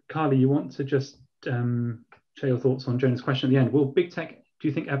wonder if, Carly, you want to just share your thoughts on Jonah's question at the end. Will big tech, do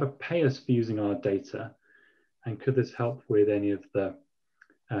you think, ever pay us for using our data? And could this help with any of the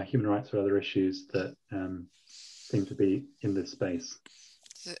human rights or other issues that seem to be in this space?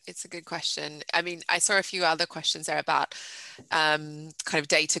 It's a good question. I mean, I saw a few other questions there about kind of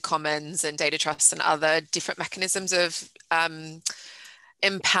data commons and data trusts and other different mechanisms of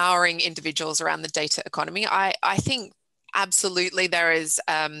empowering individuals around the data economy. I think absolutely there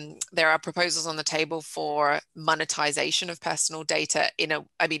are proposals on the table for monetization of personal data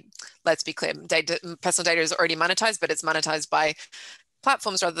let's be clear, personal data is already monetized, but it's monetized by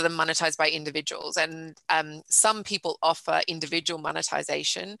platforms rather than monetized by individuals. And some people offer individual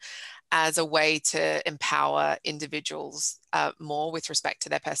monetization as a way to empower individuals more with respect to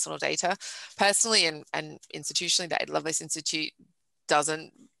their personal data. Personally and institutionally, the Lovelace Institute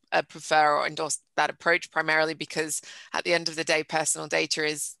doesn't prefer or endorse that approach, primarily because at the end of the day, personal data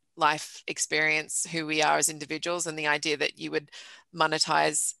is life experience, who we are as individuals, and the idea that you would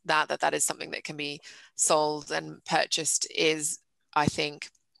monetize that is something that can be sold and purchased is, I think,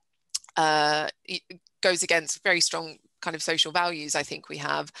 it goes against very strong kind of social values I think we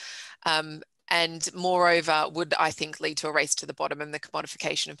have. And moreover, would, I think, lead to a race to the bottom and the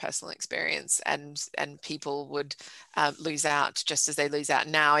commodification of personal experience, and people would lose out just as they lose out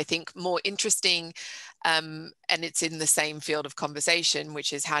now. I think more interesting, and it's in the same field of conversation,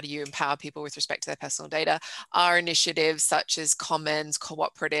 which is how do you empower people with respect to their personal data, are initiatives such as commons,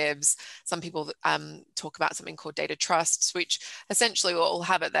 cooperatives. Some people talk about something called data trusts, which essentially will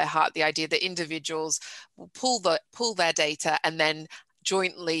have at their heart the idea that individuals will pull their data and then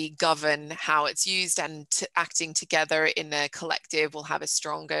jointly govern how it's used, and acting together in a collective will have a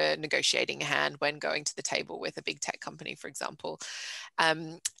stronger negotiating hand when going to the table with a big tech company, for example.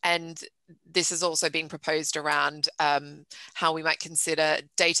 And this is also being proposed around how we might consider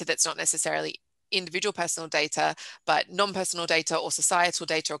data that's not necessarily individual personal data, but non-personal data or societal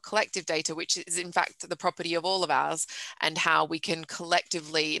data or collective data, which is in fact the property of all of ours, and how we can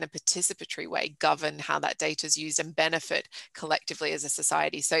collectively, in a participatory way, govern how that data is used and benefit collectively as a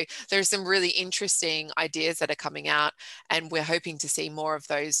society. So there are some really interesting ideas that are coming out, and we're hoping to see more of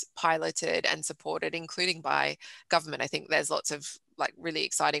those piloted and supported, including by government. I think there's lots of like really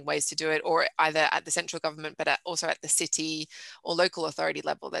exciting ways to do it, or either at the central government, but also at the city or local authority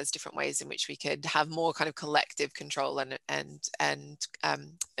level. There's different ways in which we could have more kind of collective control and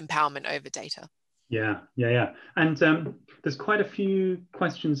empowerment over data. Yeah. And there's quite a few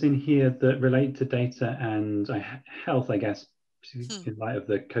questions in here that relate to data and health, I guess, in light of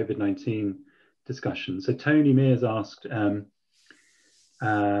the COVID-19 discussion. So Tony Mears asked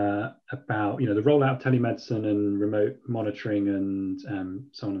about, you know, the rollout of telemedicine and remote monitoring and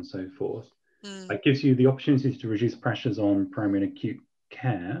so on and so forth. It gives you the opportunity to reduce pressures on primary and acute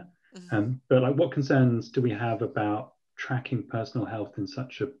care. But like, what concerns do we have about tracking personal health in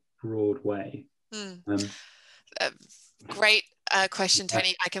such a broad way? Great question,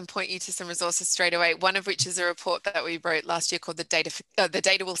 Tony. I can point you to some resources straight away, one of which is a report that we wrote last year called The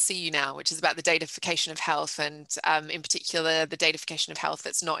Data Will See You Now, which is about the datafication of health, and in particular the datafication of health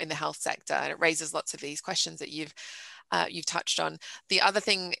that's not in the health sector, and it raises lots of these questions that you've touched on. The other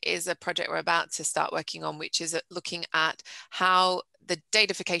thing is a project we're about to start working on, which is looking at how the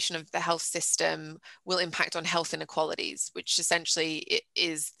datafication of the health system will impact on health inequalities, which essentially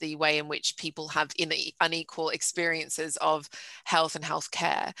is the way in which people have unequal experiences of health and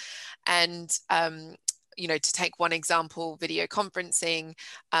healthcare. And, you know, to take one example, video conferencing,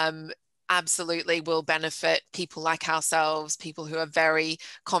 absolutely will benefit people like ourselves, people who are very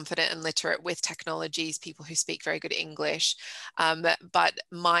confident and literate with technologies, people who speak very good English, but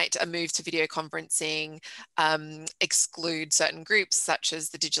might a move to video conferencing exclude certain groups, such as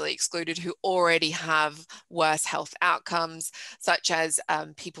the digitally excluded, who already have worse health outcomes, such as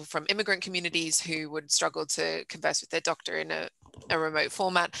people from immigrant communities who would struggle to converse with their doctor in a remote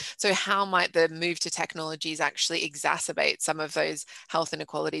format. So how might the move to technologies actually exacerbate some of those health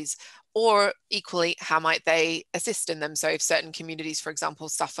inequalities? Or equally, how might they assist in them? So if certain communities, for example,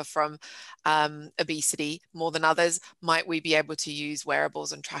 suffer from obesity more than others, might we be able to use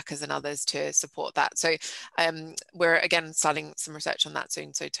wearables and trackers and others to support that? So we're, again, starting some research on that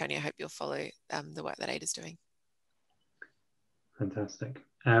soon. So Tony, I hope you'll follow the work that Ada's doing. Fantastic.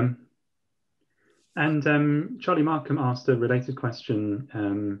 Charlie Markham asked a related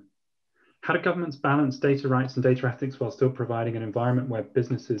question. How do governments balance data rights and data ethics while still providing an environment where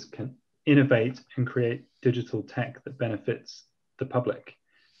businesses can innovate and create digital tech that benefits the public?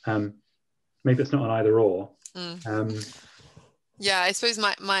 Maybe it's not an either or. Yeah, I suppose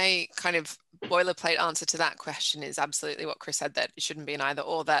my kind of boilerplate answer to that question is absolutely what Chris said, that it shouldn't be an either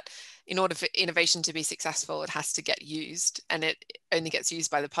or, that in order for innovation to be successful, it has to get used, and it only gets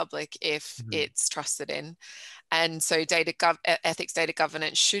used by the public if it's trusted in. And so ethics data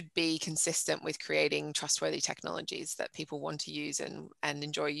governance should be consistent with creating trustworthy technologies that people want to use and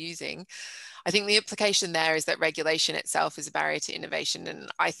enjoy using. I think the implication there is that regulation itself is a barrier to innovation. And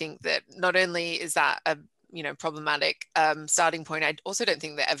I think that not only is that a problematic starting point, I also don't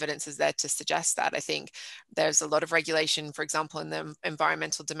think the evidence is there to suggest that. I think there's a lot of regulation, for example, in the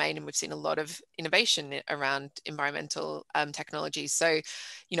environmental domain, and we've seen a lot of innovation around environmental technologies. So,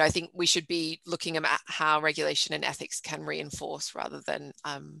 I think we should be looking at how regulation and ethics can reinforce rather than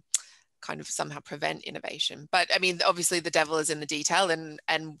kind of somehow prevent innovation. But I mean, obviously the devil is in the detail, and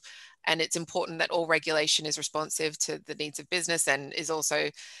it's important that all regulation is responsive to the needs of business, and is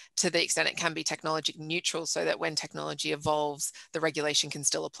also, to the extent it can be, technology neutral, so that when technology evolves, the regulation can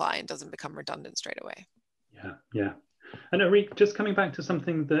still apply and doesn't become redundant straight away. Yeah. And Areeq, just coming back to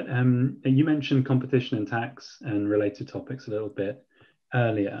something that you mentioned, competition and tax and related topics a little bit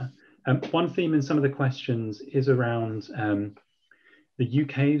earlier. One theme in some of the questions is around the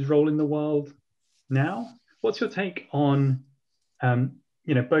UK's role in the world now. What's your take on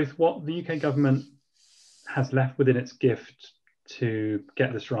both what the UK government has left within its gift to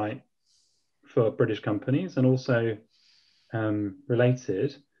get this right for British companies, and also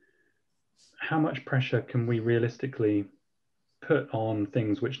related, how much pressure can we realistically put on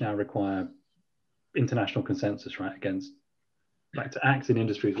things which now require international consensus, right, against, like, to act in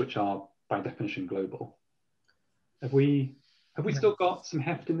industries which are by definition global? Have we still got some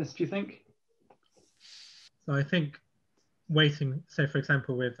heft in this, do you think? So I think waiting, so for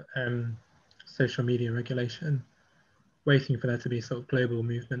example, with social media regulation, waiting for there to be sort of global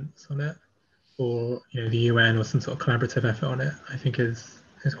movements on it, or the UN or some sort of collaborative effort on it, I think is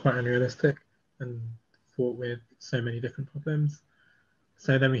quite unrealistic and fraught with so many different problems.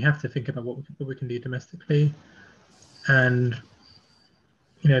 So then we have to think about what we can do domestically. And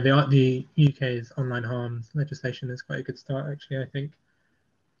the UK's online harms legislation is quite a good start, actually, I think.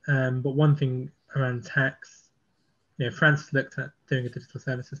 But one thing around tax, France looked at doing a digital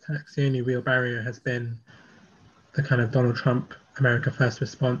services tax. The only real barrier has been the kind of Donald Trump America First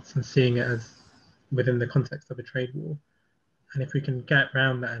response, and seeing it as within the context of a trade war. And if we can get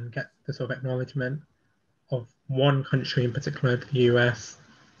around that and get the sort of acknowledgement of one country in particular, the US,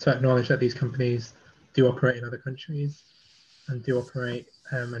 to acknowledge that these companies do operate in other countries and do operate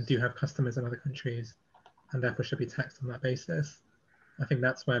and do have customers in other countries, and therefore should be taxed on that basis. I think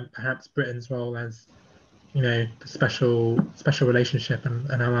that's when perhaps Britain's role as, you know, the special relationship and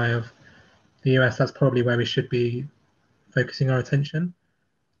an ally of the US, that's probably where we should be focusing our attention,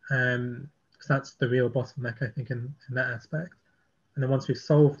 because that's the real bottleneck, I think, in that aspect. And then once we've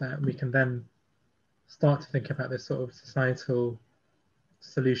solved that, we can then start to think about this sort of societal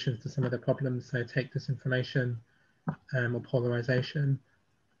solutions to some of the problems. So take disinformation or polarization.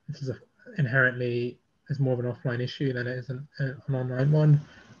 This is inherently is more of an offline issue than it is an online one.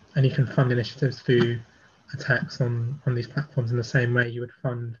 And you can fund initiatives through attacks on these platforms in the same way you would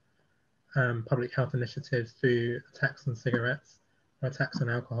fund public health initiatives through attacks on cigarettes or attacks on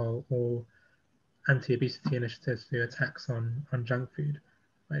alcohol, or anti-obesity initiatives through attacks on junk food.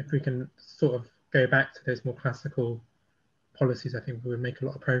 Right? If we can sort of go back to those more classical policies, I think we would make a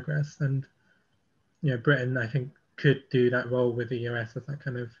lot of progress. And, you know, Britain, I think, could do that role with the US as that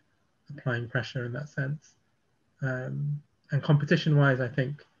kind of applying pressure in that sense. And competition-wise, I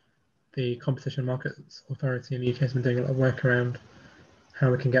think the Competition Markets Authority in the UK has been doing a lot of work around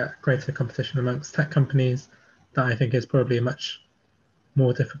how we can get greater competition amongst tech companies. That I think is probably a much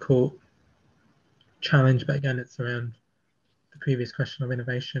more difficult challenge, but again, it's around the previous question of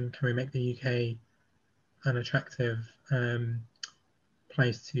innovation. Can we make the UK an attractive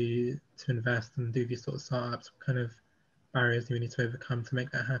place to invest and do these sort of startups? What kind of barriers do we need to overcome to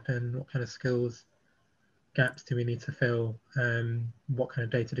make that happen? What kind of skills gaps do we need to fill? What kind of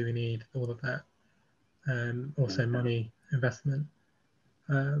data do we need? All of that. Also money, investment.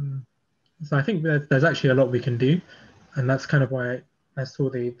 So I think there's actually a lot we can do, and that's kind of why I saw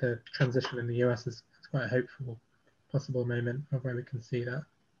the transition in the US as quite a hopeful possible moment of where we can see that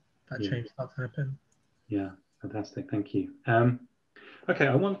change start to happen. Yeah, fantastic, thank you. Okay,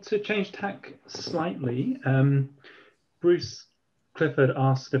 I want to change tack slightly. Bruce Clifford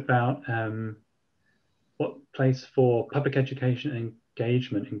asked about what place for public education and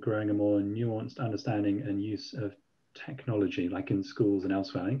engagement in growing a more nuanced understanding and use of technology, like in schools and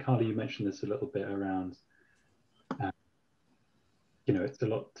elsewhere. I think, Carly, you mentioned this a little bit around, you know, it's a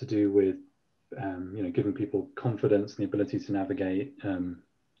lot to do with, you know, giving people confidence and the ability to navigate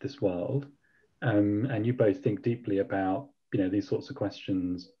this world. And you both think deeply about, you know, these sorts of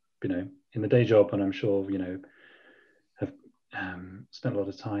questions, you know, in the day job, and I'm sure, you know, have spent a lot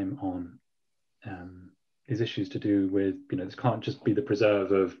of time on these issues to do with, you know, this can't just be the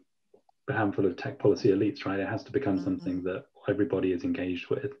preserve of a handful of tech policy elites, right? It has to become something that everybody is engaged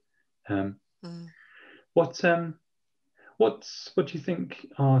with. What do you think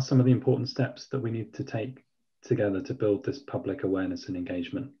are some of the important steps that we need to take together to build this public awareness and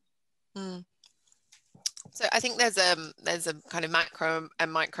engagement? So I think there's a kind of macro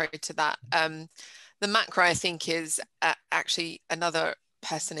and micro to that. The macro, I think, is actually another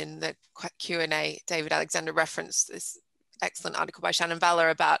person in the Q&A, David Alexander, referenced this excellent article by Shannon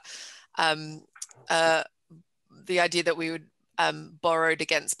Baller about the idea that we would borrowed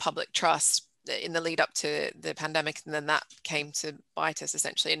against public trust in the lead up to the pandemic, and then that came to bite us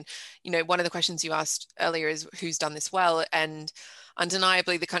essentially. And, you know, one of the questions you asked earlier is who's done this well, and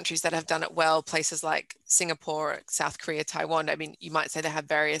undeniably the countries that have done it well, places like Singapore, South Korea, Taiwan, I mean, you might say they have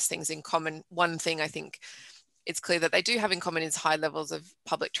various things in common. One thing I think it's clear that they do have in common is high levels of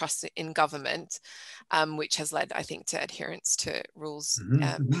public trust in government, which has led, I think, to adherence to rules,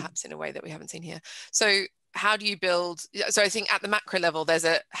 perhaps in a way that we haven't seen here. So how do you build, so I think at the macro level, there's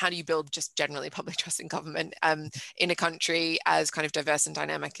how do you build just generally public trust in government in a country as kind of diverse and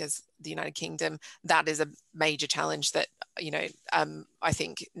dynamic as the United Kingdom? That is a major challenge that, you know, I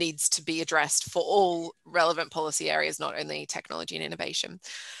think needs to be addressed for all relevant policy areas, not only technology and innovation.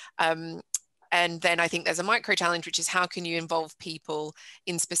 And then I think there's a micro challenge, which is how can you involve people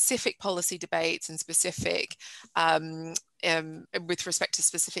in specific policy debates and specific, with respect to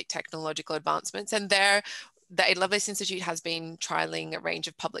specific technological advancements. And there, the Lovelace Institute has been trialing a range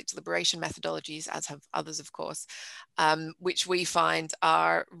of public deliberation methodologies, as have others, of course, which we find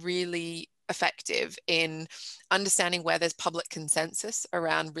are really effective in understanding where there's public consensus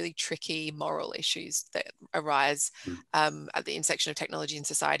around really tricky moral issues that arise at the intersection of technology and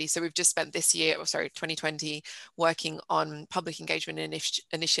society. So we've just spent this year, 2020, working on public engagement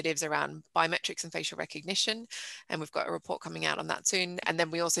initiatives around biometrics and facial recognition, and we've got a report coming out on that soon. And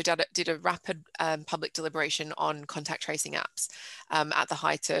then we also did a rapid public deliberation on contact tracing apps at the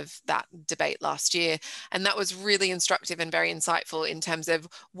height of that debate last year, and that was really instructive and very insightful in terms of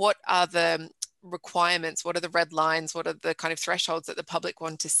what are the requirements? What are the red lines? What are the kind of thresholds that the public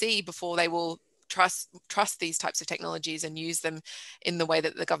want to see before they will trust these types of technologies and use them in the way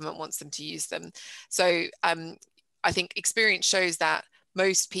that the government wants them to use them? So I think experience shows that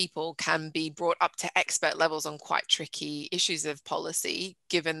most people can be brought up to expert levels on quite tricky issues of policy,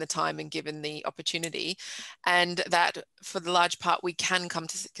 given the time and given the opportunity, and that for the large part we can come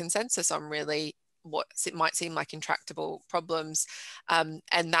to consensus on really what it might seem like intractable problems, and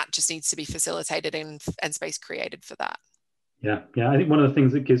that just needs to be facilitated and space created for that. Yeah, I think one of the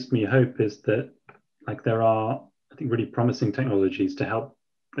things that gives me hope is that, like, there are, I think, really promising technologies to help,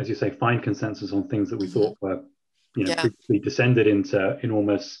 as you say, find consensus on things that we thought were, previously descended into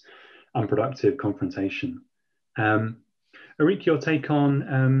enormous unproductive confrontation. Areeq, your take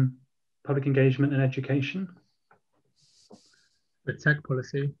on public engagement and education? With tech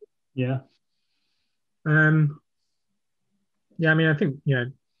policy? Yeah. Yeah, I mean, I think,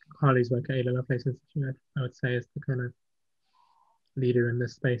 Harley's work at Lovelace Institute, I would say, is the kind of leader in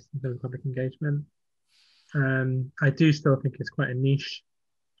this space in terms of public engagement. I do still think it's quite a niche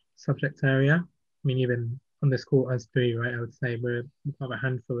subject area. I mean, even on this call as three, right, I would say we're part of a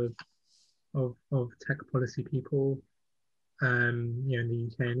handful of tech policy people, in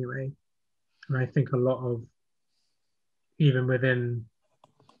the UK anyway. And I think a lot of, even within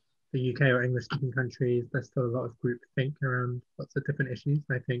the UK or English-speaking countries, there's still a lot of groupthink around lots of different issues.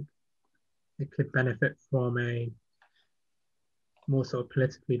 I think it could benefit from a more sort of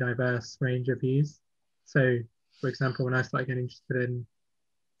politically diverse range of views. So, for example, when I started getting interested in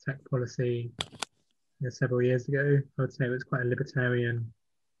tech policy several years ago, I would say it was quite a libertarian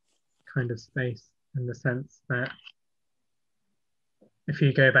kind of space, in the sense that if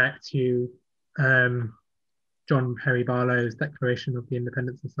you go back to John Perry Barlow's Declaration of the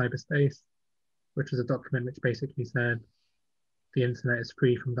Independence of Cyberspace, which was a document which basically said the internet is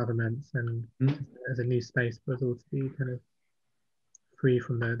free from governments and as a new space for us all to be kind of free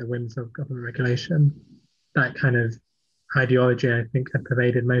from the whims of government regulation. That kind of ideology, I think, had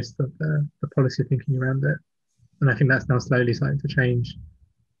pervaded most of the policy thinking around it. And I think that's now slowly starting to change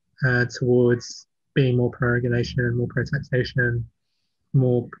towards being more pro-regulation, more pro-taxation,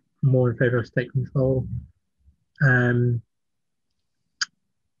 more in favour of state control. So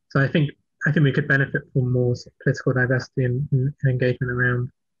I think we could benefit from more sort of political diversity and engagement around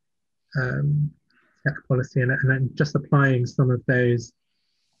tech policy, and then just applying some of those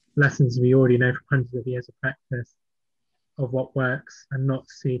lessons we already know from hundreds of years of practice of what works, and not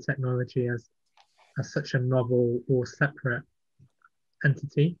see technology as such a novel or separate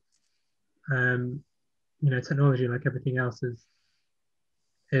entity. Technology, like everything else,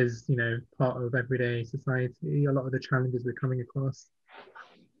 is part of everyday society. A lot of the challenges we're coming across,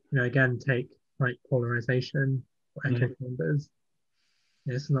 again, take like polarization or echo chambers.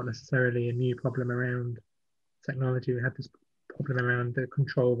 It's not necessarily a new problem around technology. We have this problem around the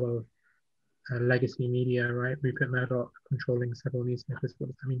control of legacy media, right? Rupert Murdoch controlling several newspapers. What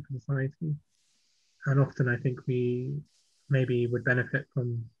does that mean for society? And often I think we maybe would benefit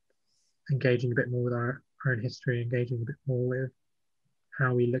from engaging a bit more with our own history, engaging a bit more with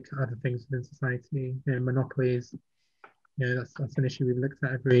how we look at other things within society. Monopolies, that's an issue we've looked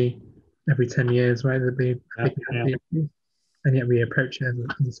at every 10 years, right? There'd be a big issue, and yet we approach it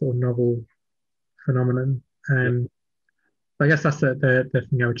as a sort of novel phenomenon. I guess that's the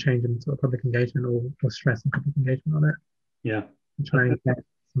thing I would change in sort of public engagement, or stress in public engagement on it. Yeah. And try and get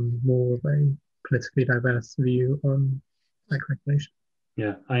some more of a politically diverse view on regulation.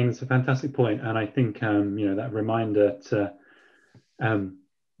 Yeah, I think it's a fantastic point, and I think that reminder to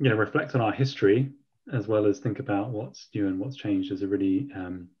reflect on our history as well as think about what's new and what's changed is a really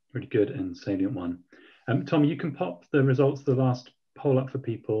really good and salient one. Tom, you can pop the results of the last poll up for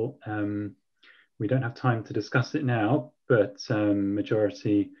people. We don't have time to discuss it now, but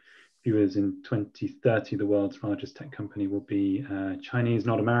majority viewers in 2030, the world's largest tech company will be Chinese,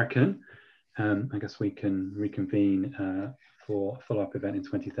 not American. I guess we can reconvene for a follow-up event in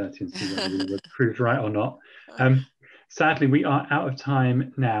 2030 and see whether we were proved right or not. Sadly, we are out of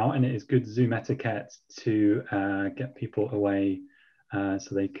time now, and it is good Zoom etiquette to get people away so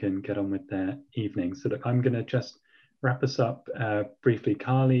they can get on with their evening. So look, I'm going to just wrap us up briefly.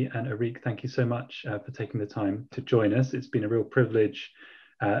 Carly and Areeq, thank you so much for taking the time to join us. It's been a real privilege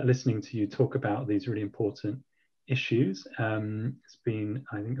listening to you talk about these really important issues. It's been,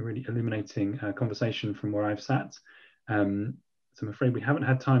 I think, a really illuminating conversation from where I've sat. So I'm afraid we haven't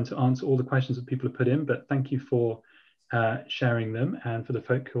had time to answer all the questions that people have put in, but thank you for sharing them, and for the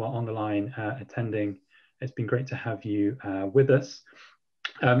folk who are on the line attending. It's been great to have you with us.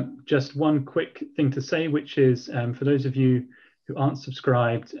 Just one quick thing to say, which is for those of you who aren't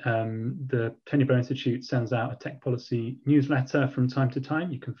subscribed, the Tony Blair Institute sends out a tech policy newsletter from time to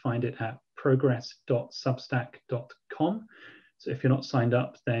time. You can find it at progress.substack.com. So if you're not signed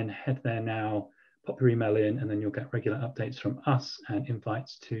up, then head there now, pop your email in, and then you'll get regular updates from us and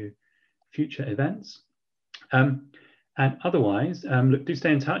invites to future events. And otherwise, look, do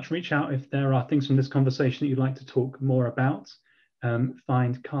stay in touch, reach out if there are things from this conversation that you'd like to talk more about.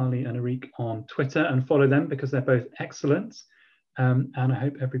 Find Carly and Areeq on Twitter and follow them because they're both excellent. And I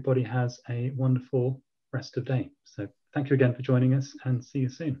hope everybody has a wonderful rest of day. So thank you again for joining us and see you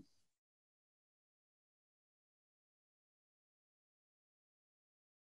soon.